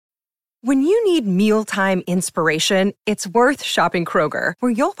When you need mealtime inspiration, it's worth shopping Kroger,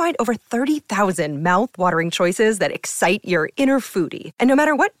 where you'll find over 30,000 mouth-watering choices that excite your inner foodie. And no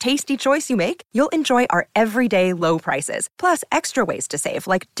matter what tasty choice you make, you'll enjoy our everyday low prices, plus extra ways to save,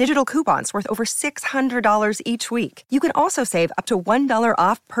 like digital coupons worth over $600 each week. You can also save up to $1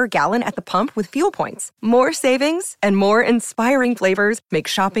 off per gallon at the pump with fuel points. More savings and more inspiring flavors make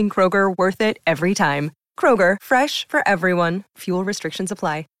shopping Kroger worth it every time. Kroger, fresh for everyone. Fuel restrictions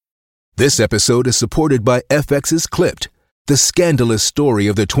apply. This episode is supported by FX's Clipped, the scandalous story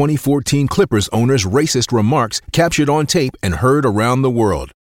of the 2014 Clippers owner's racist remarks captured on tape and heard around the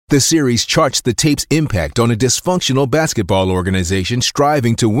world. The series charts the tape's impact on a dysfunctional basketball organization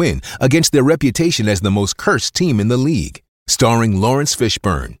striving to win against their reputation as the most cursed team in the league. Starring Lawrence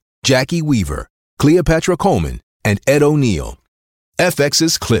Fishburne, Jackie Weaver, Cleopatra Coleman, and Ed O'Neill.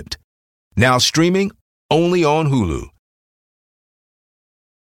 FX's Clipped. Now streaming only on Hulu.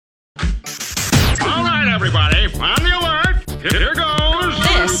 All right, everybody, on the alert. Here goes.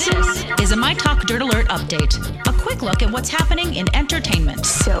 This is a My Talk Dirt Alert update. A quick look at what's happening in entertainment.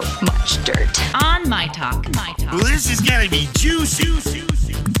 So much dirt. On My Talk. Well, this is going to be juicy.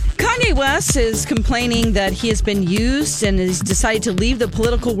 Kanye West is complaining that he has been used and has decided to leave the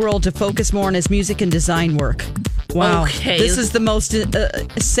political world to focus more on his music and design work. Wow. Okay. This is the most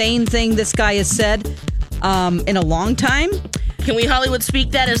sane thing this guy has said in a long time. Can we Hollywood speak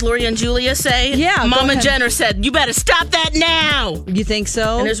that, as Lori and Julia say? Yeah, Mama Jenner said, you better stop that now. You think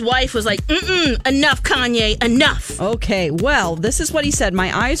so? And his wife was like, enough, Kanye, enough. Okay, well, this is what he said.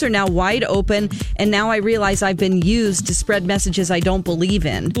 My eyes are now wide open, and now I realize I've been used to spread messages I don't believe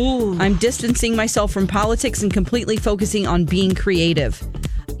in. Ooh. I'm distancing myself from politics and completely focusing on being creative.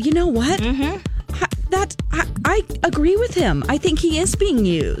 You know what? I agree with him. I think he is being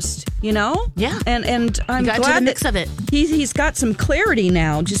used, you know? Yeah. And I'm got glad to the mix of it. He's got some clarity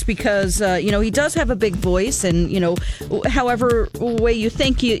now, just because, he does have a big voice, and, however way you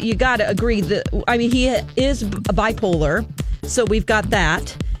think, you got to agree that, he is bipolar, so we've got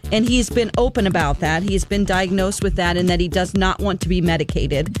that. And he's been open about that. He's been diagnosed with that, and that he does not want to be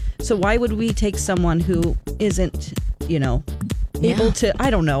medicated. So why would we take someone who isn't, able to,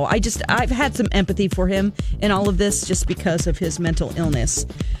 I don't know. I've had some empathy for him in all of this just because of his mental illness.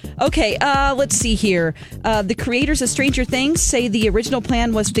 Okay, let's see here. The creators of Stranger Things say the original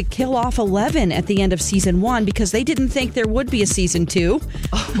plan was to kill off 11 at the end of season 1 because they didn't think there would be a season 2.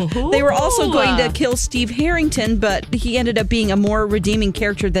 They were also going to kill Steve Harrington, but he ended up being a more redeeming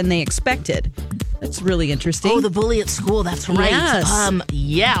character than they expected. That's really interesting. Oh, the bully at school, that's right. Yes.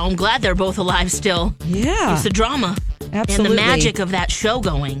 Yeah, I'm glad they're both alive still. Yeah. It's the drama. Absolutely. And the magic of that show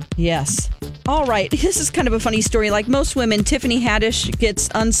going. Yes. All right. This is kind of a funny story. Like most women, Tiffany Haddish gets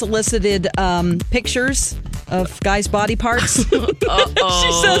unsolicited pictures of guys' body parts.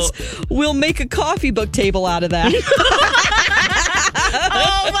 She says, we'll make a coffee book table out of that.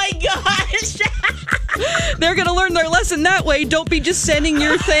 Oh, my gosh. They're going to learn their lesson that way. Don't be just sending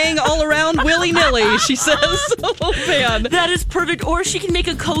your thing all around willy-nilly, she says. Oh, man. That is perfect. Or she can make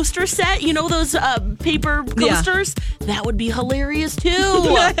a coaster set. You know those paper coasters? Yeah. That would be hilarious, too.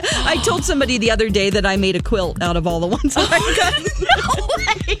 I told somebody the other day that I made a quilt out of all the ones that I've got. No way.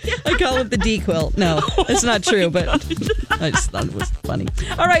 I call it the D-quilt. No, it's not true, but I just thought it was funny.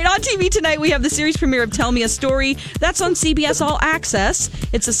 All right, on TV tonight, we have the series premiere of Tell Me a Story. That's on CBS All Access.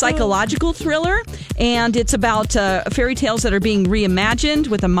 It's a psychological thriller, and it's about fairy tales that are being reimagined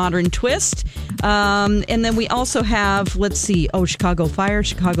with a modern twist. And then we also have, Chicago Fire,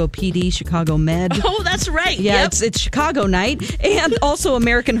 Chicago PD, Chicago Med. Oh, that's right. Yeah, yep. it's Chicago Night. And also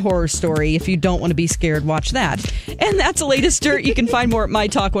American Horror Story. If you don't want to be scared, watch that. And that's the latest dirt. You can find more at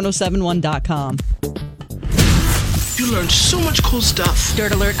mytalk1071.com. You learned so much cool stuff.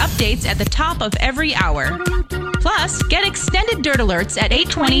 Dirt Alert updates at the top of every hour. Plus, get extended Dirt Alerts at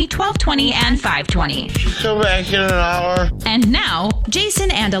 8:20, 12:20, and 5:20. Come back in an hour. And now, Jason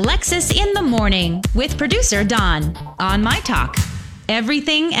and Alexis in the morning with producer Don on My Talk.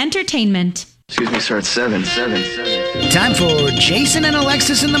 Everything entertainment. Excuse me, sir, it's 7. Time for Jason and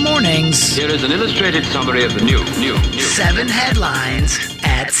Alexis in the mornings. Here is an illustrated summary of the news. 7 headlines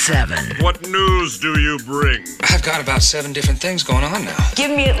at 7. What news do you bring? I've got about 7 different things going on now.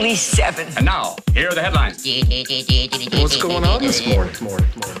 Give me at least 7. And now, here are the headlines. What's going on this morning?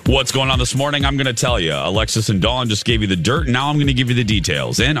 What's going on this morning? I'm going to tell you. Alexis and Dawn just gave you the dirt. Now I'm going to give you the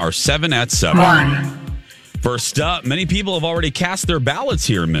details in our 7 at 7. 1. First up, many people have already cast their ballots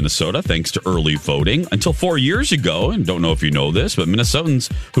here in Minnesota thanks to early voting. Until 4 years ago, and don't know if you know this, but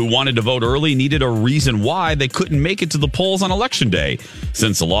Minnesotans who wanted to vote early needed a reason why they couldn't make it to the polls on Election Day.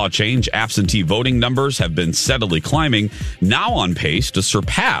 Since the law changed, absentee voting numbers have been steadily climbing, now on pace to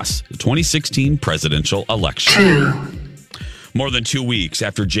surpass the 2016 presidential election. More than 2 weeks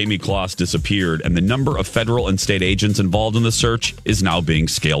after Jamie Kloss disappeared, and the number of federal and state agents involved in the search is now being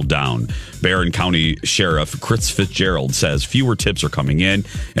scaled down. Barron County Sheriff Chris Fitzgerald says fewer tips are coming in,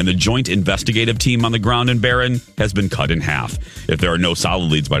 and the joint investigative team on the ground in Barron has been cut in half. If there are no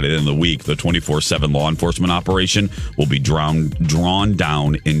solid leads by the end of the week, the 24/7 law enforcement operation will be drawn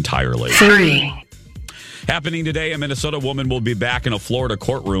down entirely. 3. Happening today, a Minnesota woman will be back in a Florida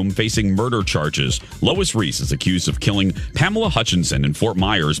courtroom facing murder charges. Lois Reese is accused of killing Pamela Hutchinson in Fort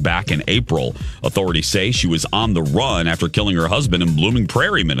Myers back in April. Authorities say she was on the run after killing her husband in Blooming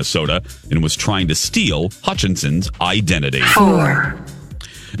Prairie, Minnesota, and was trying to steal Hutchinson's identity. 4.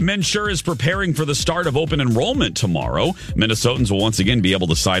 MNsure is preparing for the start of open enrollment tomorrow. Minnesotans will once again be able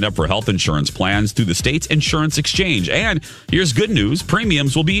to sign up for health insurance plans through the state's insurance exchange. And here's good news.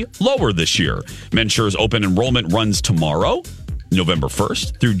 Premiums will be lower this year. MNsure's open enrollment runs tomorrow, November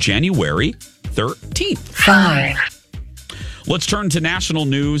 1st, through January 13th. 5. Let's turn to national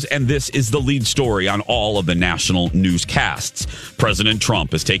news, and this is the lead story on all of the national newscasts. President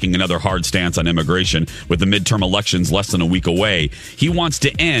Trump is taking another hard stance on immigration with the midterm elections less than a week away. He wants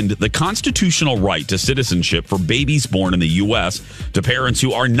to end the constitutional right to citizenship for babies born in the U.S. to parents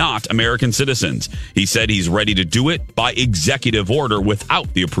who are not American citizens. He said he's ready to do it by executive order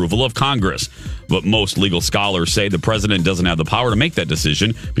without the approval of Congress. But most legal scholars say the president doesn't have the power to make that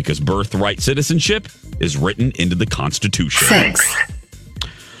decision because birthright citizenship is written into the Constitution. 6.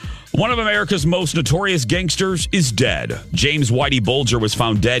 One of America's most notorious gangsters is dead. James Whitey Bulger was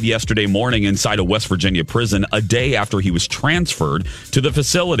found dead yesterday morning inside a West Virginia prison a day after he was transferred to the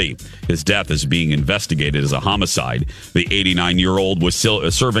facility. His death is being investigated as a homicide. The 89-year-old was still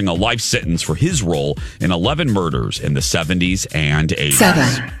serving a life sentence for his role in 11 murders in the 70s and 80s.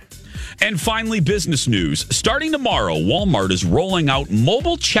 7. And finally, business news. Starting tomorrow, Walmart is rolling out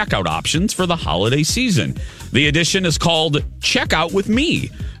mobile checkout options for the holiday season. The addition is called Checkout with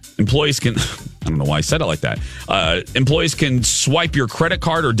Me. Employees can, I don't know why I said it like that. Employees can swipe your credit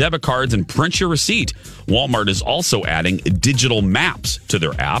card or debit cards and print your receipt. Walmart is also adding digital maps to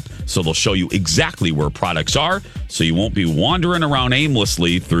their app, so they'll show you exactly where products are, so you won't be wandering around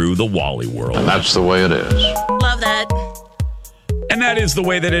aimlessly through the Wally world. And that's the way it is. Love that. And that is the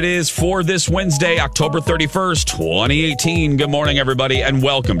way that it is for this Wednesday, October 31st, 2018. Good morning, everybody, and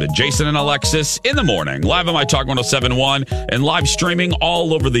welcome to Jason and Alexis in the morning, live on My Talk 1071 and live streaming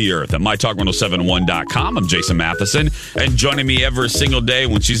all over the earth at MyTalk1071.com. I'm Jason Matheson, and joining me every single day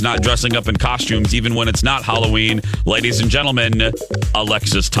when she's not dressing up in costumes, even when it's not Halloween, ladies and gentlemen,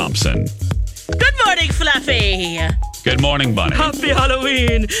 Alexis Thompson. Good morning, Fluffy. Good morning, Bunny. Happy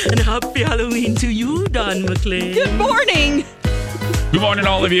Halloween, and happy Halloween to you, Don McLean. Good morning. Good morning,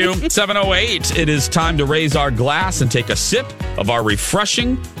 all of you. 7:08. It is time to raise our glass and take a sip of our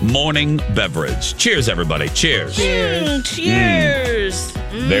refreshing morning beverage. Cheers, everybody. Cheers. Cheers.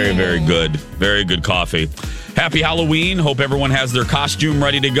 Very, very good. Very good coffee. Happy Halloween. Hope everyone has their costume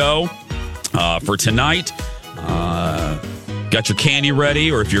ready to go for tonight. Got your candy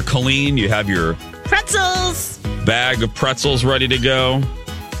ready, or if you're Colleen, you have your pretzels. Bag of pretzels ready to go,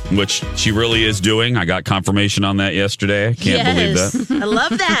 which she really is doing. I got confirmation on that yesterday. I can't believe that. I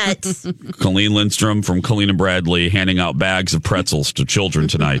love that. Colleen Lindstrom from Colleen and Bradley handing out bags of pretzels to children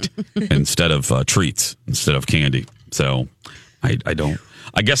tonight instead of treats, instead of candy. So I don't.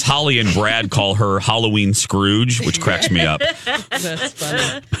 I guess Holly and Brad call her Halloween Scrooge, which cracks me up. That's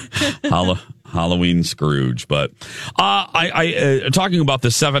funny. Halloween Scrooge. But I talking about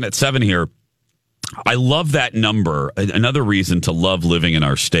the 7 at 7 here. I love that number. Another reason to love living in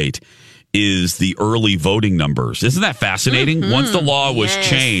our state is the early voting numbers. Isn't that fascinating? Mm-hmm. Once the law was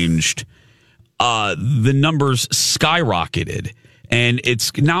changed, the numbers skyrocketed. And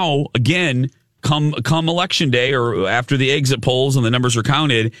it's now, again, come election day or after the exit polls and the numbers are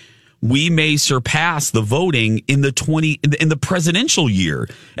counted, we may surpass the voting in the presidential year.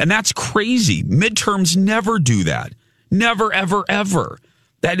 And that's crazy. Midterms never do that. Never, ever, ever.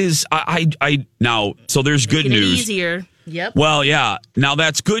 That is, now, so there's good news. Easier. Yep. Well, yeah. Now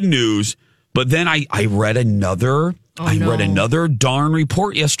that's good news. But then I read another darn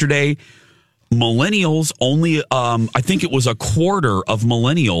report yesterday. Millennials only, I think it was a quarter of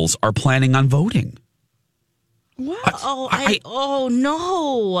millennials are planning on voting. What? Oh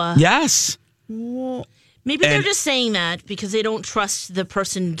no. Yes. Maybe they're just saying that because they don't trust the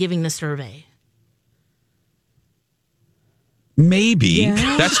person giving the survey. Maybe.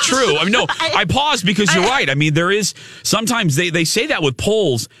 That's true. I mean, no, I paused because you're right. I mean, there is sometimes they say that with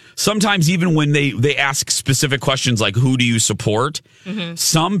polls. Sometimes even when they ask specific questions like who do you support,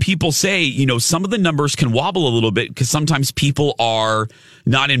 some people say, some of the numbers can wobble a little bit because sometimes people are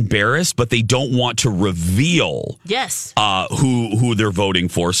not embarrassed, but they don't want to reveal who they're voting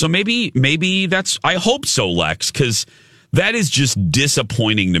for. So maybe that's, I hope so, Lex, because that is just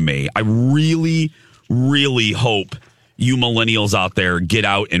disappointing to me. I really, really hope you millennials out there get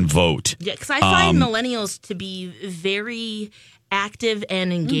out and vote. Yeah, because I find millennials to be very active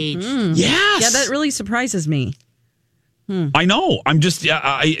and engaged. Mm-hmm. Yes. Yeah, that really surprises me. I know. I'm just,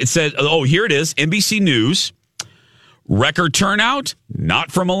 it said, here it is, NBC News. Record turnout,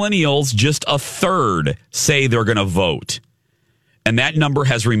 not for millennials, just a third say they're going to vote. And that number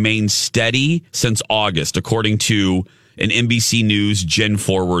has remained steady since August, according to an NBC News Gen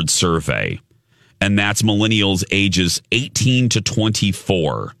Forward survey. And that's millennials ages 18 to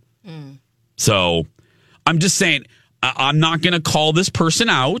 24. So I'm just saying, I'm not going to call this person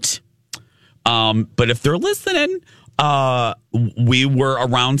out. But if they're listening, we were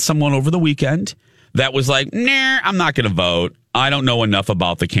around someone over the weekend that was like, nah, I'm not going to vote. I don't know enough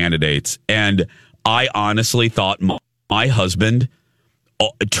about the candidates. And I honestly thought my husband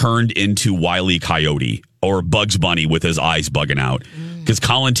turned into Wile E. Coyote or Bugs Bunny with his eyes bugging out because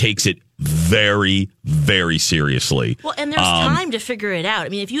Colin takes it very, very seriously. Well, and there's time to figure it out. I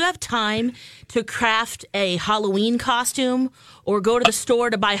mean, if you have time to craft a Halloween costume or go to the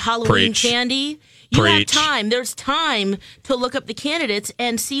store to buy Halloween candy, you have time. There's time to look up the candidates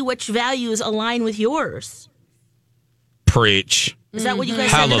and see which values align with yours. Preach. Is that what you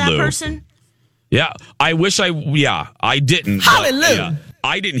guys said to that person? Yeah. I wish I didn't. Hallelujah.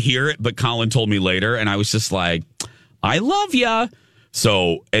 I didn't hear it, but Colin told me later, and I was just like, I love ya.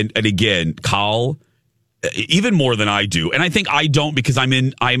 So, and again, Kyle, even more than I do, and I think I don't because I'm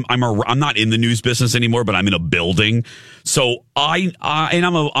not in the news business anymore, but I'm in a building. So I'm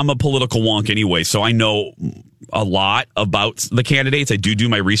a political wonk anyway, so I know a lot about the candidates. I do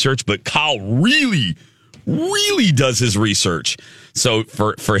my research, but Kyle really, really does his research. So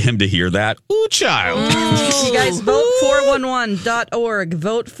for him to hear that, ooh, child. You guys, vote411.org.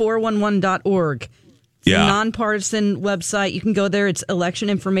 Vote411.org. It's a nonpartisan website. You can go there. It's election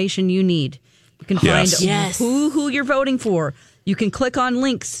information you need. You can find who you're voting for. You can click on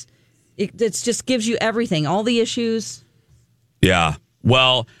links. It just gives you everything, all the issues. Yeah.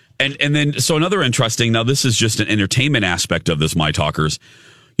 Well, and then, so another interesting, now this is just an entertainment aspect of this, My Talkers.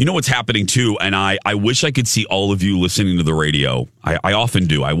 You know what's happening too, and I wish I could see all of you listening to the radio. I often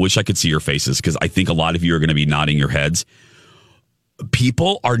do. I wish I could see your faces because I think a lot of you are going to be nodding your heads.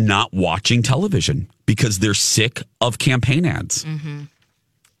 People are not watching television because they're sick of campaign ads. Mm-hmm.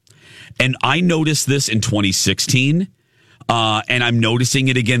 And I noticed this in 2016, and I'm noticing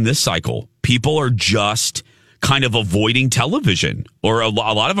it again this cycle. People are just kind of avoiding television, or a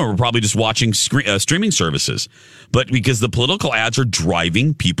lot of them are probably just watching streaming services. But because the political ads are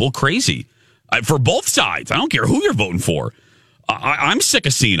driving people crazy for both sides. I don't care who you're voting for. I'm sick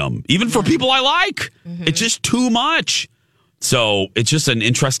of seeing them, even for people I like. Mm-hmm. It's just too much. So it's just an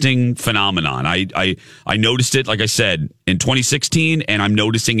interesting phenomenon. I noticed it, like I said, in 2016, and I'm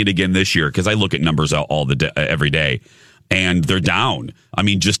noticing it again this year because I look at numbers every day, and they're down. I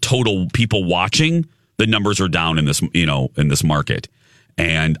mean, just total people watching, the numbers are down in this, in this market.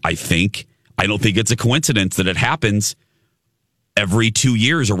 And I don't think it's a coincidence that it happens every 2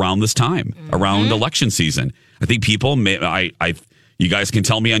 years around this time, around election season. I think people, you guys can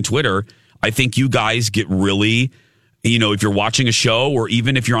tell me on Twitter, I think you guys get really, if you're watching a show, or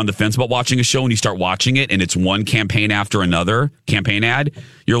even if you're on the fence about watching a show and you start watching it and it's one campaign after another campaign ad,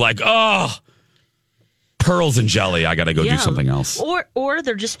 you're like, oh, pearls and jelly. I got to go do something else. Or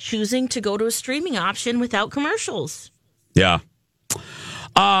they're just choosing to go to a streaming option without commercials. Yeah.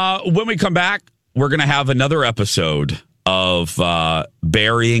 When we come back, we're going to have another episode of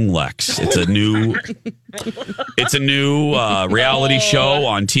Burying Lex. It's a new reality show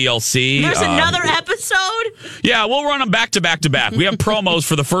on TLC. There's another episode? Yeah, we'll run them back to back to back. We have promos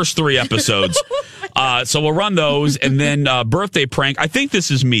for the first 3 episodes. So we'll run those, and then birthday prank. I think this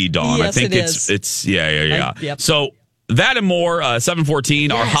is me, Dawn. Yes, I think it's Yep. So that and more,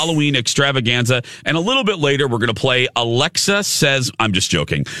 7:14, our Halloween extravaganza. And a little bit later, we're going to play Alexa Says... I'm just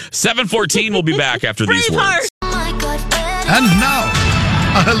joking. 7:14, we'll be back after these words. And now,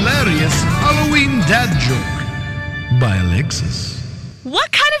 a hilarious Halloween dad joke by Alexis.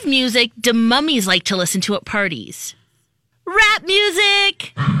 What kind of music do mummies like to listen to at parties? Rap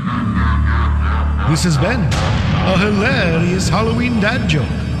music! This has been a hilarious Halloween dad joke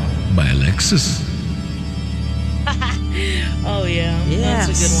by Alexis. Oh, yeah. Yes.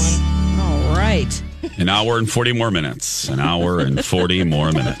 That's a good one. All right. An hour and 40 more minutes. An hour and 40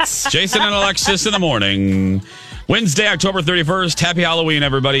 more minutes. Jason and Alexis in the morning. Wednesday, October 31st. Happy Halloween,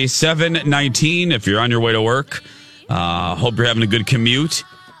 everybody. 7:19 if you're on your way to work. Hope you're having a good commute.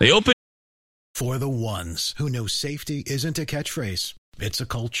 They open. For the ones who know safety isn't a catchphrase, it's a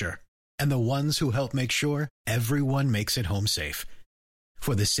culture. And the ones who help make sure everyone makes it home safe.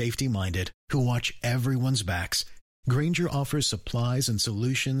 For the safety-minded who watch everyone's backs, Grainger offers supplies and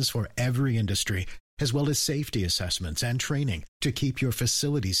solutions for every industry, as well as safety assessments and training to keep your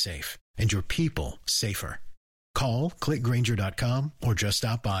facilities safe and your people safer. Call, clickgrainger.com, or just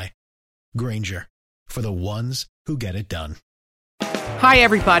stop by. Grainger, for the ones who get it done. Hi,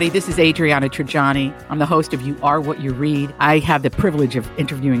 everybody. This is Adriana Trajani. I'm the host of You Are What You Read. I have the privilege of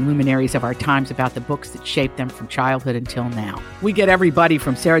interviewing luminaries of our times about the books that shaped them from childhood until now. We get everybody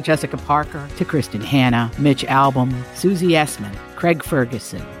from Sarah Jessica Parker to Kristen Hanna, Mitch Albom, Susie Essman, Craig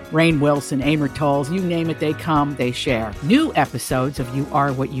Ferguson, Rainn Wilson, Amor Tolls, you name it, they come, they share. New episodes of You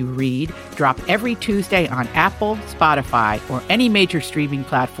Are What You Read drop every Tuesday on Apple, Spotify, or any major streaming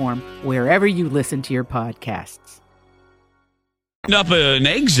platform wherever you listen to your podcasts. Up an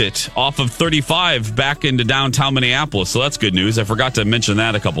exit off of 35 back into downtown Minneapolis. So that's good news. I forgot to mention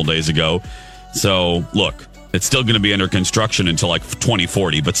that a couple days ago. So, look, it's still going to be under construction until like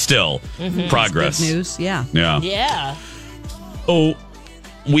 2040, but still, progress. That's good news, yeah. Yeah. Oh,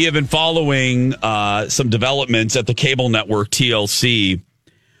 we have been following some developments at the cable network TLC.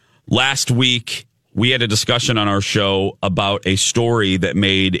 Last week, we had a discussion on our show about a story that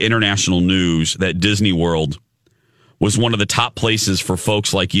made international news that Disney World was one of the top places for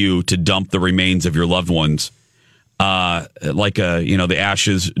folks like you to dump the remains of your loved ones. The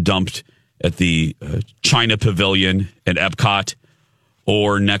ashes dumped at the China Pavilion at Epcot,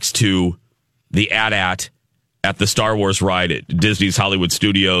 or next to the AT-AT at the Star Wars ride at Disney's Hollywood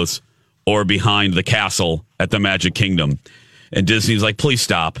Studios, or behind the castle at the Magic Kingdom. And Disney's like, please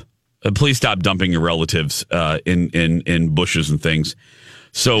stop. Please stop dumping your relatives in bushes and things.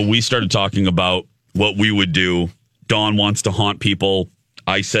 So we started talking about what we would do. Dawn wants to haunt people.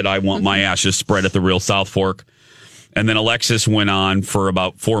 I said I want my ashes spread at the real South Fork. And then Alexis went on for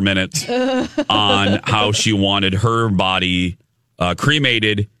about 4 minutes on how she wanted her body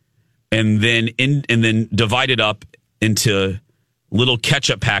cremated and then divided up into little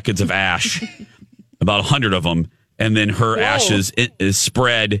ketchup packets of ash, about 100 of them. And then her ashes is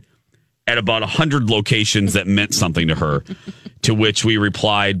spread at about 100 locations that meant something to her. To which we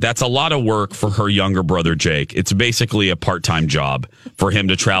replied, that's a lot of work for her younger brother, Jake. It's basically a part-time job for him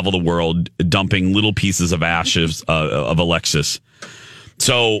to travel the world, dumping little pieces of ashes of Alexis.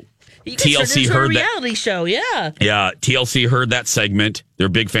 So TLC heard that. Reality show, yeah. Yeah, TLC heard that segment. They're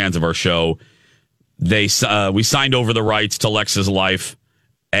big fans of our show. We signed over the rights to Lex's life,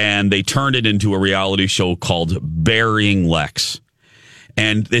 and they turned it into a reality show called Burying Lex.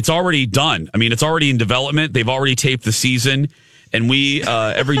 And it's already done. I mean, it's already in development. They've already taped the season. And we,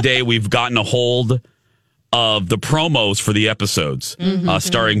 every day, we've gotten a hold of the promos for the episodes,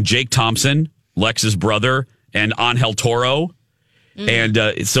 starring Jake Thompson, Lex's brother, and Angel Toro.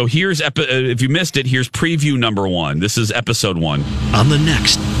 And so here's, if you missed it, here's preview number 1. This is episode 1. On the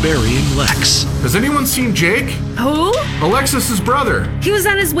next Burying Lex. Has anyone seen Jake? Who? Alexis's brother. He was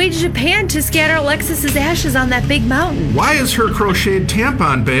on his way to Japan to scatter Alexis's ashes on that big mountain. Why is her crocheted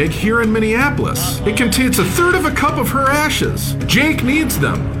tampon bag here in Minneapolis? It contains 1/3 of a cup of her ashes. Jake needs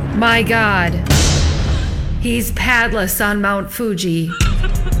them. My God. He's padless on Mount Fuji.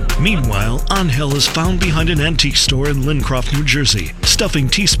 Meanwhile, Angel is found behind an antique store in Lincroft, New Jersey, stuffing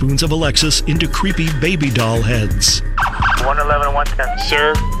teaspoons of Alexis into creepy baby doll heads. 111 and 110.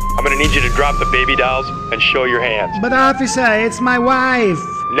 Sir, I'm going to need you to drop the baby dolls and show your hands. But officer, it's my wife.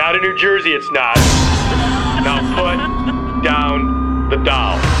 Not in New Jersey, it's not. Now put down the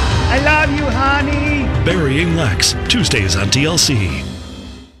doll. I love you, honey. Burying Lex, Tuesdays on TLC.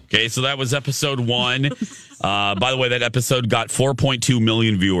 Okay, so that was episode 1. By the way, that episode got 4.2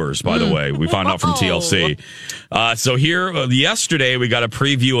 million viewers, by the way. We found out from TLC. So here, yesterday, we got a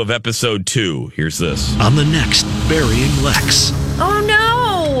preview of episode 2. Here's this. On the next Burying Lex. Oh, no.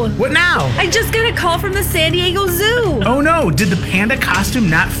 What now? I just got a call from the San Diego Zoo. Oh, no. Did the panda costume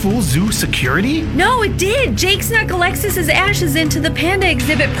not fool zoo security? No, it did. Jake snuck Alexis's ashes into the panda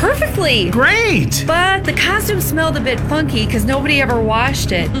exhibit perfectly. Great. But the costume smelled a bit funky because nobody ever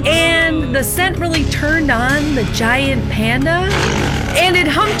washed it. And the scent really turned on the giant panda. And it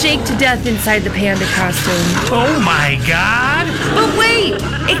humped Jake to death inside the panda costume. Oh, my God. But wait,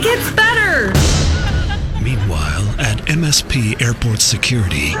 it gets better. Meanwhile, at MSP Airport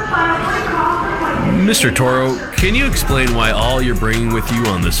Security. Mr. Toro, can you explain why all you're bringing with you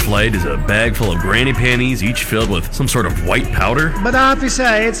on this flight is a bag full of granny panties, each filled with some sort of white powder? But officer,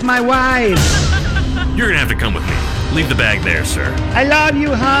 it's my wife. You're gonna have to come with me. Leave the bag there, sir. I love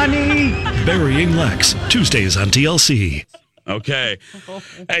you, honey. Burying Lex, Tuesdays on TLC. Okay.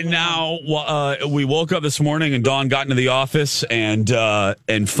 And now we woke up this morning and Dawn got into the office and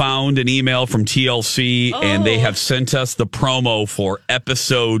found an email from TLC and they have sent us the promo for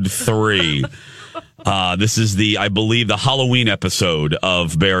episode 3. This is I believe the Halloween episode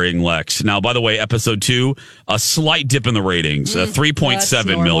of Burying Lex. Now, by the way, episode 2, a slight dip in the ratings,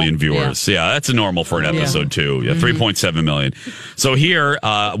 3.7 million viewers. Yeah, that's normal for an episode 2. Yeah, 3.7 million. So here,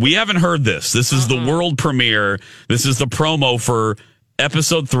 we haven't heard this. This is the world premiere. This is the promo for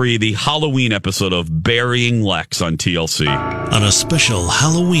episode 3, the Halloween episode of Burying Lex on TLC. On a special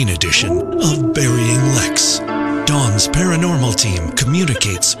Halloween edition of Burying Lex, Dawn's paranormal team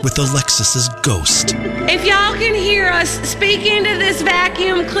communicates with Alexis's ghost. If y'all can hear us, speak into this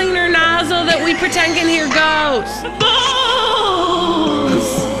vacuum cleaner nozzle that we pretend can hear ghosts. Bones!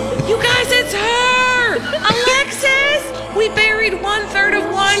 You guys, it's her! Alexis! We buried 1/3 of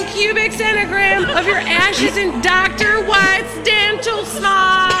 1 cubic centigram of your ashes in Dr. White's dental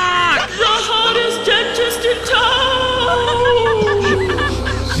smock! The hottest dentist in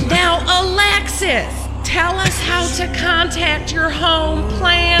town! Now, Alexis, tell us how to contact your home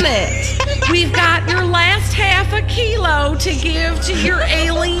planet. We've got your last half a kilo to give to your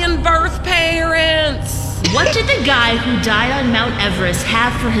alien birth parents. What did the guy who died on Mount Everest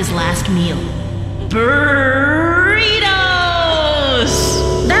have for his last meal? Burritos!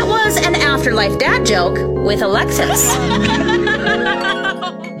 That was an Afterlife dad joke with Alexis.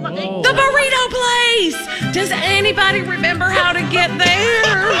 The burrito place! Does anybody remember how to get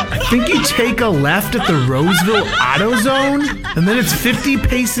there? I think you take a left at the Roseville AutoZone, and then it's 50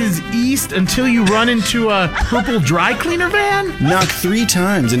 paces east until you run into a purple dry cleaner van? Knock 3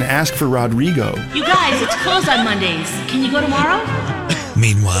 times and ask for Rodrigo. You guys, it's closed on Mondays. Can you go tomorrow?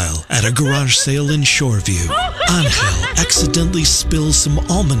 Meanwhile, at a garage sale in Shoreview, Angel accidentally spills some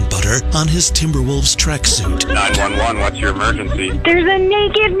almond butter on his Timberwolves tracksuit. 911, what's your emergency? There's a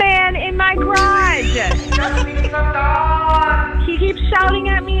naked man in my garage. He keeps shouting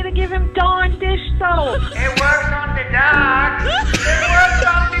at me to give him Dawn dish soap. It works on the dog. It works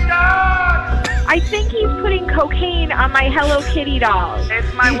on the dog. I think he's putting cocaine on my Hello Kitty doll.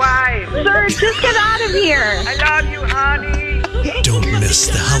 It's my wife. Sir, just get out of here. I love you, honey. Don't miss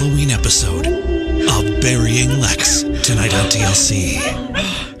the Halloween episode of Burying Lex tonight on TLC.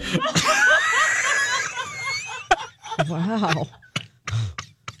 Wow.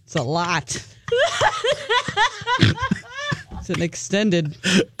 It's a lot. It's an extended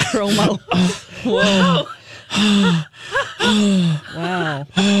promo. Whoa. Wow.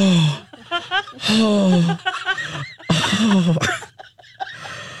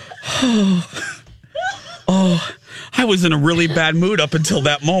 I was in a really bad mood up until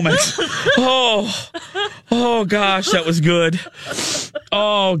that moment. Oh gosh, that was good.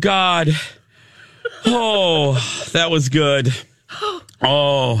 Oh God. Oh, that was good.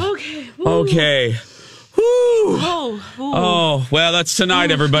 Oh. Okay. Whew. Oh, well, that's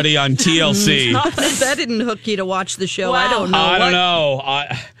tonight, everybody, on TLC. That didn't hook you to watch the show. Wow. I don't know.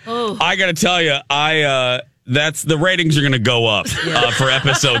 I got to tell you, that's the ratings are going to go up for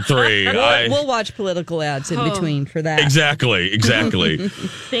episode 3. We'll watch political ads in between for that. Exactly.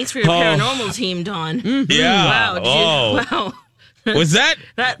 Thanks for your paranormal team, Dawn. Yeah. Wow. Was that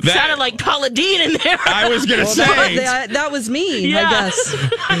sounded like Paula Deen in there? I was going to say that was me. I guess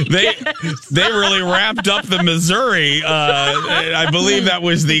they really ramped up the Missouri. I believe that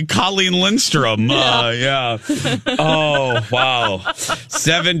was the Colleen Lindstrom. Yeah. Oh wow.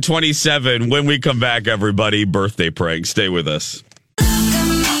 7:27. When we come back, everybody, birthday prank. Stay with us.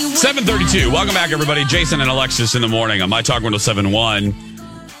 7:32. Welcome back, everybody. Jason and Alexis in the morning on My Talk 107.1.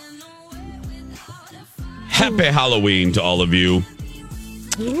 Happy Halloween to all of you.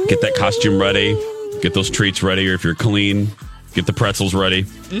 Get that costume ready. Get those treats ready. Or if you're clean, get the pretzels ready.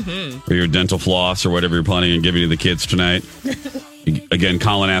 Or your dental floss or whatever you're planning on giving to the kids tonight. Again,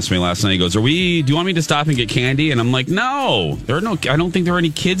 Colin asked me last night, he goes, do you want me to stop and get candy? And I'm like, no. I don't think there are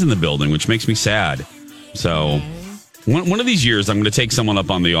any kids in the building, which makes me sad. So one of these years, I'm going to take someone up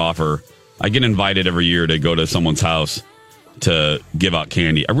on the offer. I get invited every year to go to someone's house to give out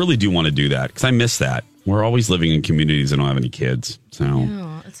candy. I really do want to do that because I miss that. We're always living in communities that don't have any kids. So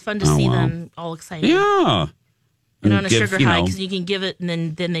it's fun to see them all excited. Yeah. And on a sugar high, because you can give it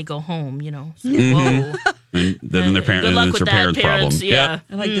and then they go home, So, whoa. And then their parents, good luck it's with their parents' that, parents. problem. Yeah.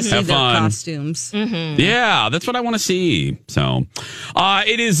 I like to see Have their fun. costumes. Yeah, that's what I want to see. So,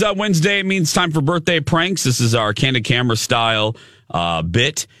 it is Wednesday. It means time for birthday pranks. This is our candid camera style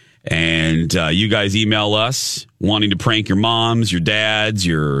bit. And you guys email us wanting to prank your moms, your dads,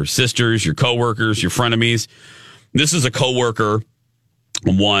 your sisters, your coworkers, your frenemies. This is a coworker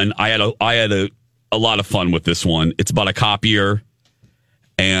one. I had a lot of fun with this one. It's about a copier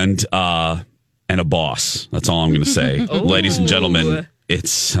and a boss. That's all I'm going to say. Ladies and gentlemen,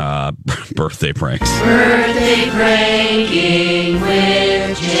 it's birthday pranks. Birthday pranking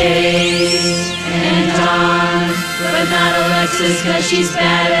with Jay and Dawn, but not Alexis because she's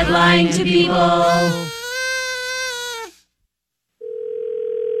bad at lying to people.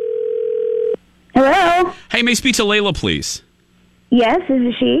 Hello? Hey, may I speak to Layla, please? Yes, this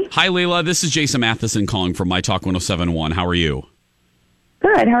is she. Hi, Layla. This is Jason Matheson calling from My Talk 1071. How are you?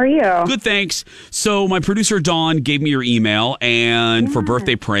 Good. How are you? Good, thanks. So my producer, Dawn, gave me your email and for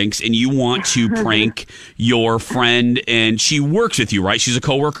birthday pranks, and you want to prank your friend, and she works with you, right? She's a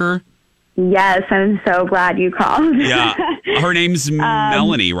coworker? Yes, I'm so glad you called. Yeah. Her name's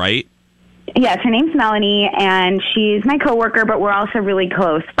Melanie, right? Yes, her name's Melanie, and she's my coworker, but we're also really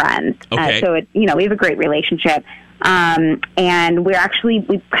close friends. Okay. So, we have a great relationship. And we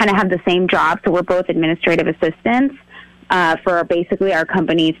kind of have the same job, so we're both administrative assistants for basically our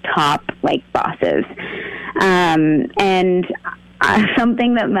company's top, bosses. And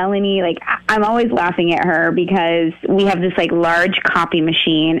something that Melanie, I'm always laughing at her because we have this, large copy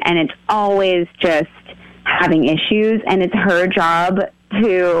machine, and it's always just having issues, and it's her job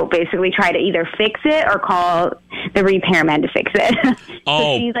to basically try to either fix it or call the repairman to fix it.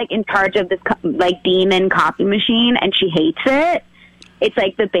 So she's in charge of this demon copy machine, and she hates it. It's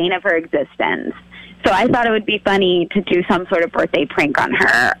the bane of her existence. So I thought it would be funny to do some sort of birthday prank on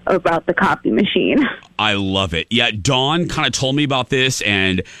her about the copy machine. I love it. Yeah, Dawn kind of told me about this,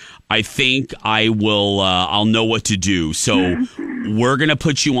 and I think I will. I'll know what to do. So we're gonna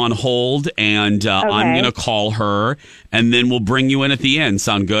put you on hold, and I'm gonna call her, and then we'll bring you in at the end.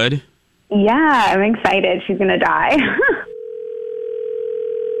 Sound good? Yeah, I'm excited. She's gonna die.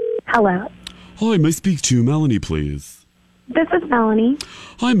 Hello. Hi, may I speak to Melanie, please? This is Melanie.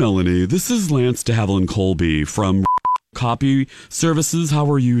 Hi, Melanie. This is Lance de Havilland Colby from Copy Services.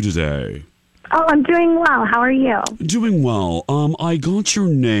 How are you today? Oh, I'm doing well. How are you? Doing well. I got your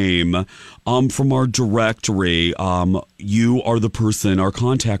name from our directory. You are the person, our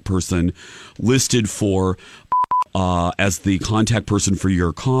contact person, listed for as the contact person for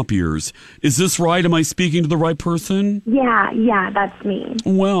your copiers. Is this right? Am I speaking to the right person? Yeah, that's me.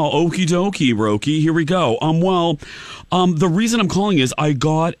 Well, okie dokie, Roki. Here we go. The reason I'm calling is I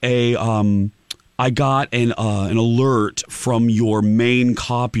got an alert from your main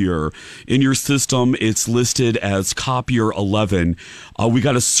copier. In your system, it's listed as copier 11. We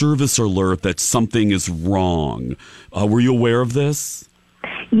got a service alert that something is wrong. Were you aware of this?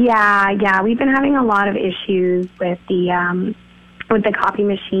 Yeah. We've been having a lot of issues with the copy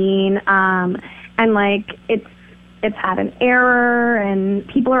machine, and it's had an error, and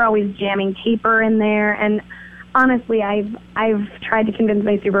people are always jamming paper in there. And honestly, I've tried to convince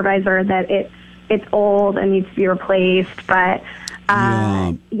my supervisor that it's old and needs to be replaced, but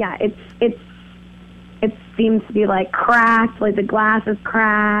it seems to be cracked, the glass is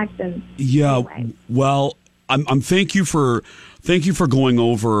cracked, and anyway. Well, I'm thank you for going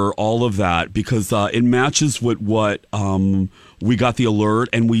over all of that, because it matches with what we got the alert,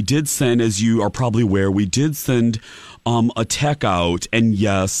 and we did send, as you are probably aware, we did send a tech out, and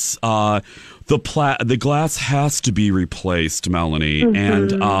yes, the glass has to be replaced, Melanie,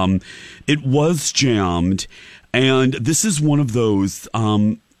 and it was jammed, and this is one of those.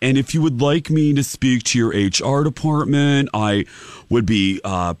 And if you would like me to speak to your HR department, I would be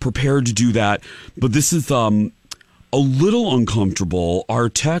prepared to do that. But this is a little uncomfortable. Our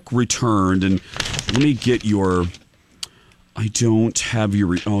tech returned, and let me get your. I don't have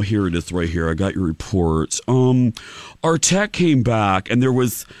your. Oh, here it is, right here. I got your report. Our tech came back, and there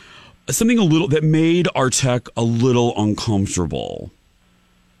was something a little that made our tech a little uncomfortable.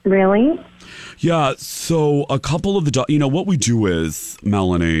 Really? Yeah, so a couple of the, what we do is,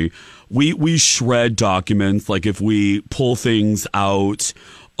 Melanie, we shred documents. Like if we pull things out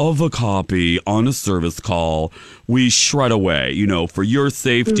of a copy on a service call, we shred away, for your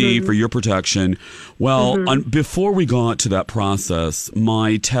safety, for your protection. Well, before we got to that process,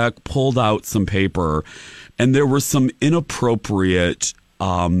 my tech pulled out some paper, and there were some inappropriate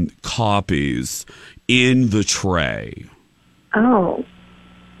copies in the tray. Oh.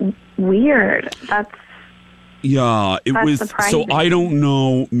 Weird. Yeah, it That's was. surprising. So I don't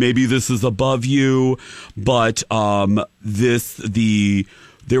know. Maybe this is above you, but there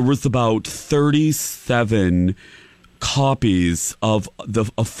was about 37 copies of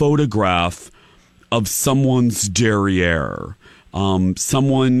a photograph of someone's derriere.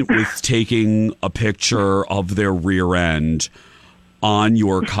 Someone was taking a picture of their rear end on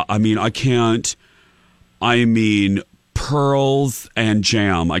your. Pearls and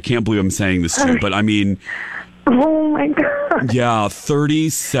jam. I can't believe I'm saying this to you, but I mean. Oh my God. Yeah,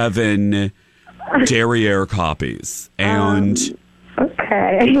 37 derriere copies. And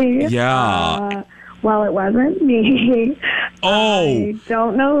okay. Yeah. Well, it wasn't me. I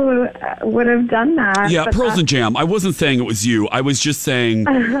don't know who would have done that. Yeah, but Pearls and Jam. I wasn't saying it was you. I was just saying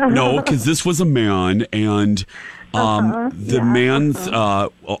no, because this was a man, and the man's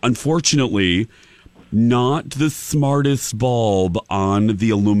unfortunately not the smartest bulb on the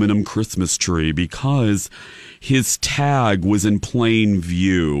aluminum Christmas tree, because his tag was in plain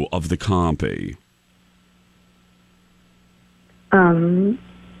view of the copy. And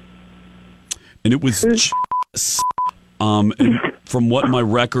it was and from what my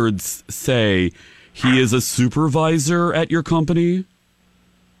records say, he is a supervisor at your company?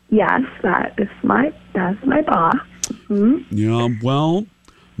 Yes, that's my boss. Mm-hmm. Yeah, well,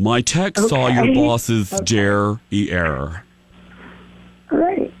 my tech saw your boss's derriere. All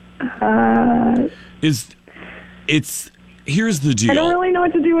right. Here's the deal. I don't really know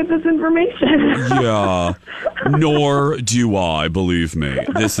what to do with this information. Yeah, nor do I, believe me.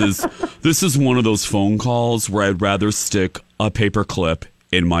 This is one of those phone calls where I'd rather stick a paper clip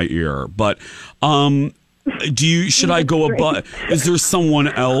in my ear. But should I go above? Is there someone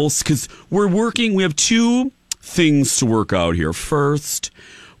else? Because we have two things to work out here. First,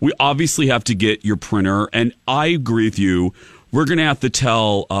 we obviously have to get your printer, and I agree with you. We're going to have to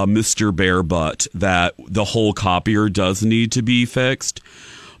tell Mr. Barebutt that the whole copier does need to be fixed.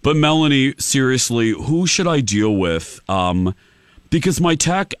 But Melanie, seriously, who should I deal with? Because my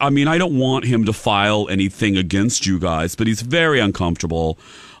tech, I don't want him to file anything against you guys, but he's very uncomfortable.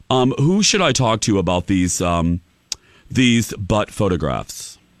 Who should I talk to about these butt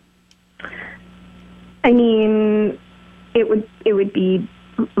photographs? It would be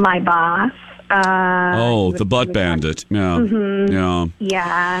my boss. The butt bandit. Yeah. Mm-hmm. Yeah.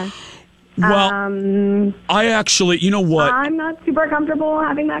 Yeah. Well, I actually, you know what? I'm not super comfortable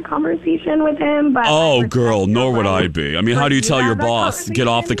having that conversation with him, but girl, nor would I be. How do you tell your boss, get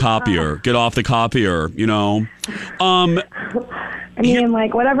off the copier, get off the copier,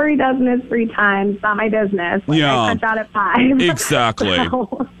 whatever he does in his free time, it's not my business. I punch out at 5. Exactly.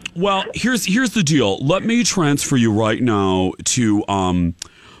 So. Well, here's the deal. Let me transfer you right now to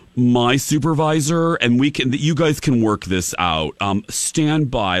my supervisor, and you guys can work this out. Stand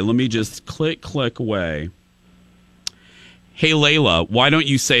by. Let me just click away. Hey, Layla, why don't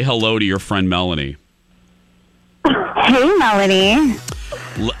you say hello to your friend Melanie? Hey, Melanie.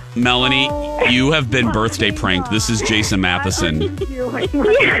 Melanie, you have been birthday pranked. This is Jason Matheson.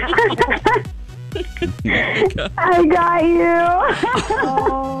 I got you.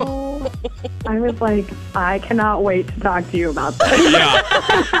 I was like, I cannot wait to talk to you about this.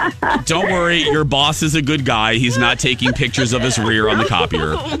 Yeah. Don't worry, your boss is a good guy. He's not taking pictures of his rear on the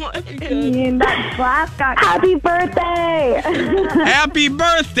copier. That glass got Happy birthday! Happy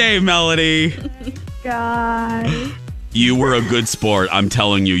birthday, Melody! God. You were a good sport. I'm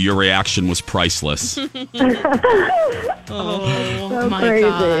telling you, your reaction was priceless. So my crazy.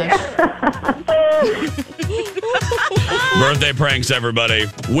 gosh. Birthday pranks, everybody.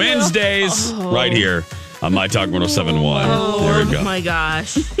 Wednesdays, right here on My Talk 107.1. There we go. Oh my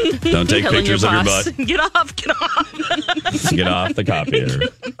gosh. Don't take pictures of your butt. Get off. Get off the copier.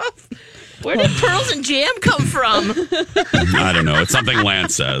 Where did Pearls and Jam come from? I don't know. It's something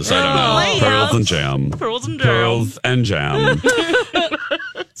Lance says. I don't know. Pearls and Jam. Pearls and Jam. Pearls and Jam.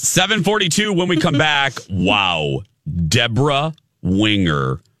 7:42 when we come back. Wow. Deborah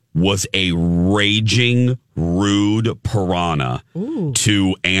Winger was a raging, rude piranha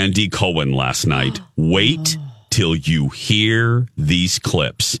to Andy Cohen last night. Wait till you hear these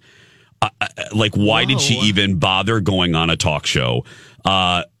clips. Why did she even bother going on a talk show?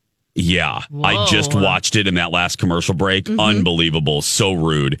 Yeah, whoa. I just watched it in that last commercial break. Mm-hmm. Unbelievable. So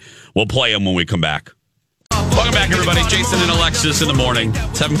rude. We'll play them when we come back. Welcome back, everybody. Jason and Alexis in the morning.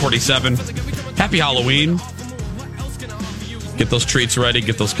 7:47. Happy Halloween. Get those treats ready.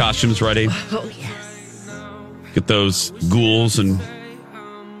 Get those costumes ready. Oh, yes. Get those ghouls and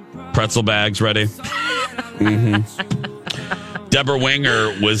pretzel bags ready. Mm-hmm. Deborah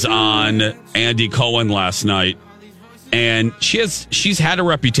Winger was on Andy Cohen last night. And she's had a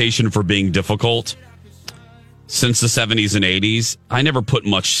reputation for being difficult. since the 70s and 80s. I never put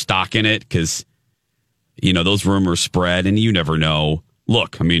much stock in it because, those rumors spread and you never know.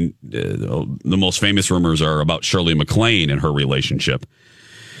 Look, I mean, the most famous rumors are about Shirley MacLaine and her relationship.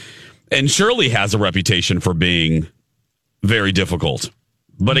 And Shirley has a reputation for being very difficult.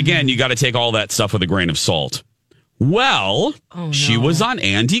 But again, you got to take all that stuff with a grain of salt. Well, she was on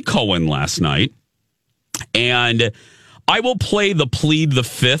Andy Cohen last night. And I will play the plead the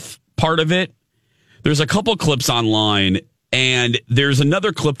fifth part of it. There's a couple clips online. And there's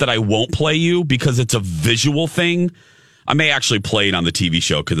another clip that I won't play you because it's a visual thing. I may actually play it on the TV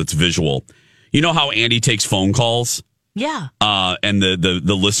show because it's visual. You know how Andy takes phone calls? Yeah. And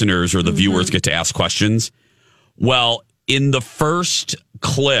the listeners or the viewers get to ask questions. Well, in the first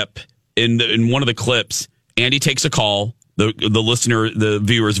clip, in one of the clips, Andy takes a call. The listener, the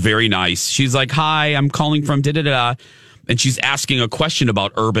viewer is very nice. She's like, "Hi, I'm calling from da-da-da." And she's asking a question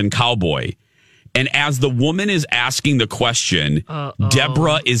about Urban Cowboy. And as the woman is asking the question,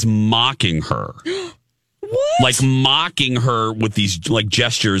 Deborah is mocking her. What? Like mocking her with these like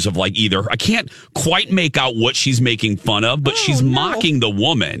gestures of like either, I can't quite make out what she's making fun of, but she's mocking the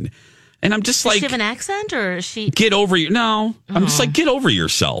woman. And I'm just like, does she have an accent or is she? Get over your, no. I'm just like, get over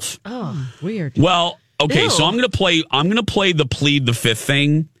yourself. Oh, weird. Well, okay, Ew. so I'm going to play the plead the fifth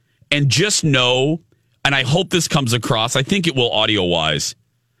thing and just know, and I hope this comes across. I think it will audio wise.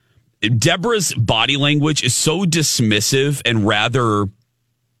 Deborah's body language is so dismissive and rather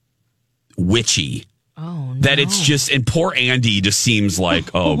witchy. Oh, no. That it's just, and poor Andy just seems like,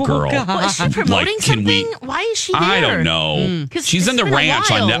 oh, girl. Well, is she promoting something? Why is she there? I don't know. She's in The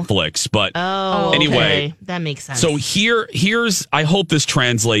Ranch on Netflix, but anyway. Okay. That makes sense. So here's, I hope this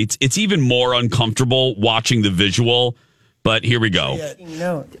translates. It's even more uncomfortable watching the visual, but here we go.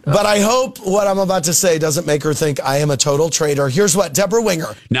 But I hope what I'm about to say doesn't make her think I am a total traitor. Here's what Deborah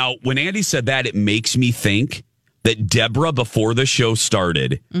Winger. Now, when Andy said that, it makes me think that Deborah, before the show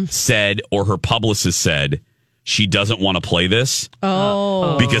started, said, or her publicist said, she doesn't want to play this.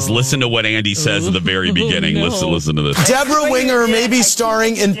 Oh. Because listen to what Andy says at the very beginning. No. Listen to this. Deborah Winger may be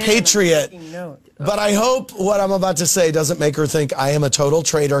starring in Patriot. But I hope what I'm about to say doesn't make her think I am a total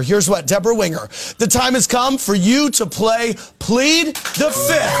traitor. Here's what, Deborah Winger. The time has come for you to play Plead the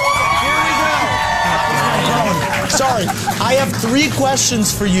Fifth. Here we go. Sorry, I have 3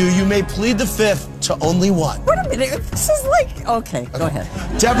 questions for you. You may plead the fifth to only one. Wait a minute. This is like, okay, go ahead.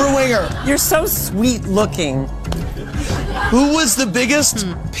 Deborah Winger. You're so sweet looking. Who was the biggest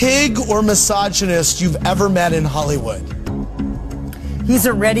pig or misogynist you've ever met in Hollywood? He's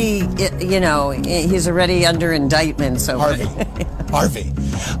already, he's already under indictment. So Harvey.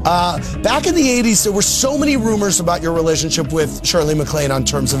 Back in the 80s, there were so many rumors about your relationship with Shirley MacLaine on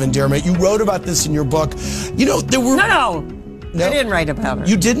Terms of Endearment. You wrote about this in your book. There were... No. I didn't write about her.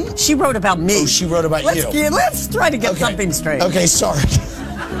 You didn't? She wrote about me. Oh, she wrote about you. Let's try to get something straight. Okay, sorry.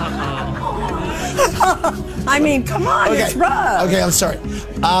 I mean, come on, it's rough. Okay, I'm sorry.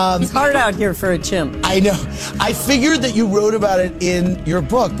 It's hard out here for a chimp. I know. I figured that you wrote about it in your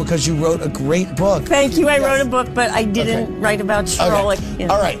book because you wrote a great book. Thank you. I wrote a book, but I didn't write about Shirley. Okay.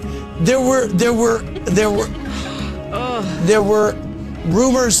 All right. There were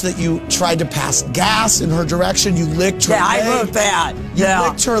rumors that you tried to pass gas in her direction. You licked her leg. I wrote that. You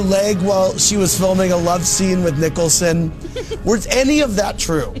licked her leg while she was filming a love scene with Nicholson. Was any of that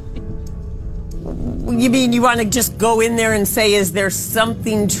true? You mean you want to just go in there and say, is there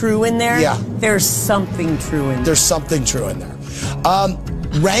something true in there? Yeah. There's something true in there. There's something true in there.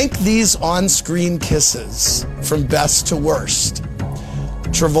 Rank these on-screen kisses from best to worst.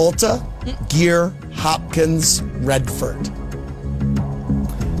 Travolta, Gere, Hopkins, Redford.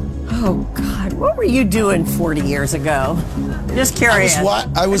 Oh, God. What were you doing 40 years ago? Just curious.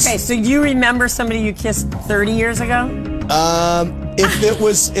 Okay, so you remember somebody you kissed 30 years ago? If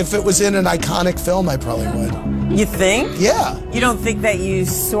it was in an iconic film, I probably would. You think? Yeah. You don't think that you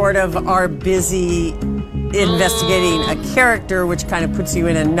sort of are busy investigating a character, which kind of puts you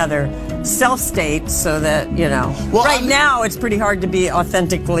in another self-state so that, well, now it's pretty hard to be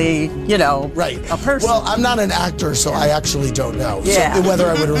authentically, a person. Well, I'm not an actor, so I actually don't know whether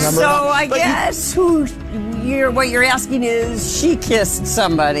I would remember. So I guess what you're asking is she kissed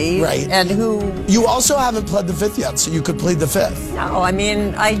somebody. Right. And who... You also haven't pled the fifth yet, so you could plead the fifth. No, I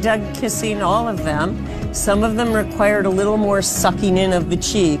mean, I dug kissing all of them. Some of them required a little more sucking in of the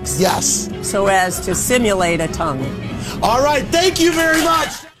cheeks. Yes. So as to simulate a tongue. All right, thank you very much.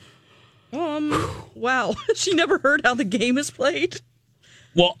 Wow. She never heard how the game is played?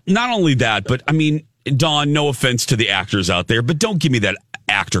 Well, not only that, but I mean, Dawn, no offense to the actors out there, but don't give me that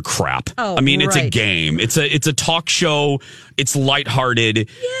actor crap. Oh, I mean, it's a right. game. It's a talk show. It's lighthearted.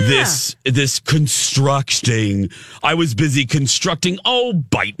 This constructing. I was busy constructing. Oh,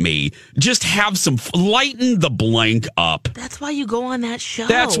 bite me. Just have some lighten the blank up. That's why you go on that show.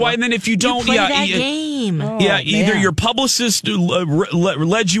 That's why. And then if you don't, play that game. Either your publicist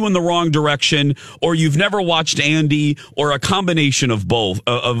led you in the wrong direction, or you've never watched Andy, or a combination of both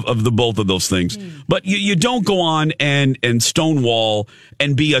of the both of those things. But you don't go on and stonewall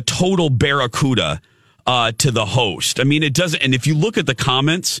and be a total barracuda to the host. I mean, it doesn't. And if you look at the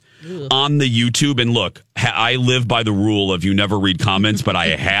comments on the YouTube, and look, I live by the rule of you never read comments, but I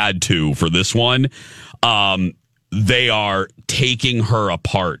had to for this one. They are taking her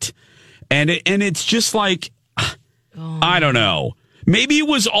apart, and it's just like, I don't know. Maybe it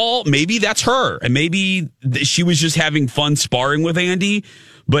was maybe that's her, and maybe she was just having fun sparring with Andy.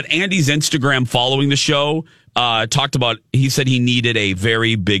 But Andy's Instagram following the show talked about, he said he needed a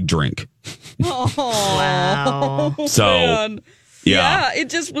very big drink. Oh, wow. So, man. yeah, it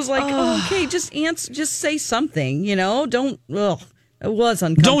just was like, okay, just say something, don't, it was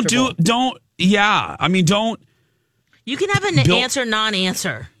uncomfortable. Don't. You can have an answer,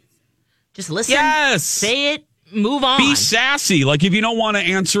 non-answer. Just listen. Yes. Say it. Move on. Be sassy. Like, if you don't want to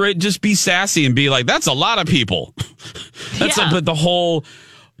answer it, just be sassy and be like, that's a lot of people. But the whole,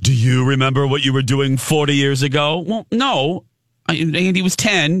 do you remember what you were doing 40 years ago? Well, no. Andy was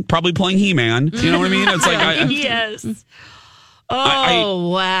 10, probably playing He-Man. You know what I mean? It's like, yes.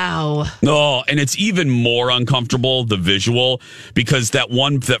 Wow. Oh, and it's even more uncomfortable, the visual, because that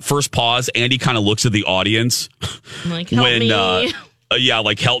first pause, Andy kind of looks at the audience. Like, help me.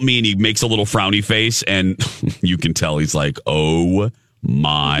 Like, help me, and he makes a little frowny face, and you can tell he's like, oh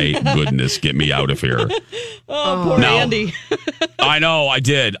my goodness, get me out of here. Poor Andy. I know, I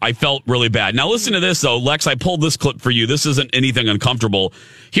did. I felt really bad. Now listen to this, though. Lex, I pulled this clip for you. This isn't anything uncomfortable.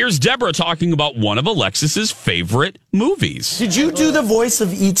 Here's Deborah talking about one of Alexis's favorite movies. Did you do the voice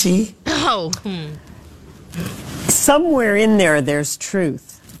of E.T.? Oh. Somewhere in there's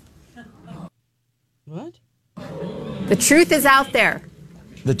truth. What? The truth is out there.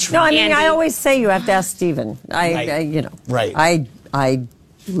 The truth. No, I mean, I always say you have to ask Stephen. Right. I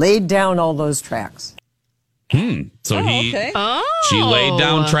laid down all those tracks. So she laid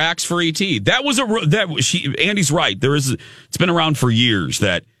down tracks for E.T. That was Andy's right. It's been around for years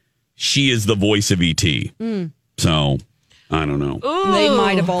that she is the voice of E.T. So I don't know. They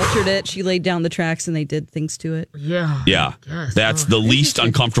might have altered it. She laid down the tracks and they did things to it. Yeah. Yeah. That's the least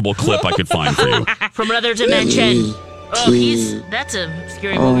uncomfortable clip I could find for you. From another dimension. That's a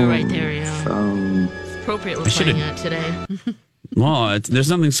scary movie right there, yeah. It's appropriate we're playing that today. Well, there's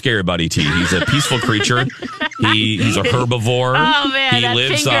nothing scary about E.T. He's a peaceful creature. He's a herbivore. Oh, man, he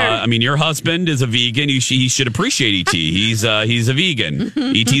lives. Your husband is a vegan. He should appreciate E.T. He's a vegan.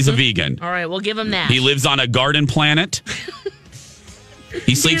 E.T.'s a vegan. All right, we'll give him that. He lives on a garden planet.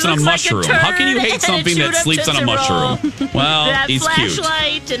 He sleeps on a mushroom. How can you hate something that sleeps on a mushroom? Well, that he's cute. That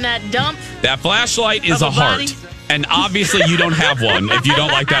flashlight and that dump. That flashlight is a heart. And obviously you don't have one if you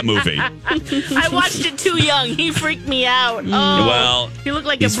don't like that movie. I watched it too young. He freaked me out. Oh, well, he looked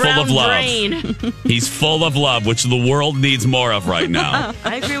like he's a brown full of love. brain. He's full of love, which the world needs more of right now.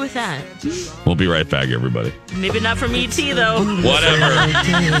 I agree with that. We'll be right back, everybody. Maybe not from E.T., though. Whatever.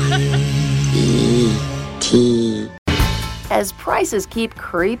 As prices keep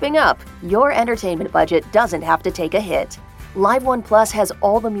creeping up, your entertainment budget doesn't have to take a hit. Live One Plus has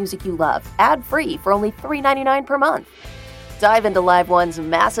all the music you love, ad-free for only $3.99 per month. Dive into Live One's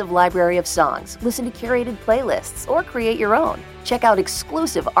massive library of songs, listen to curated playlists, or create your own. Check out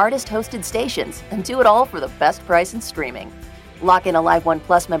exclusive artist-hosted stations, and do it all for the best price in streaming. Lock in a Live One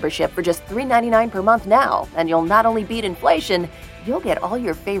Plus membership for just $3.99 per month now, and you'll not only beat inflation, you'll get all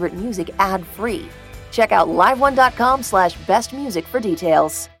your favorite music ad-free. Check out liveone.com/bestmusic for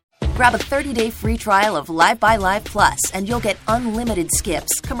details. Grab a 30-day free trial of Live by Live Plus, and you'll get unlimited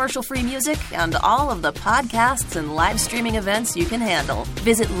skips, commercial-free music, and all of the podcasts and live streaming events you can handle.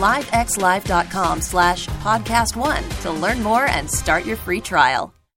 Visit livexlive.com/podcast1 to learn more and start your free trial.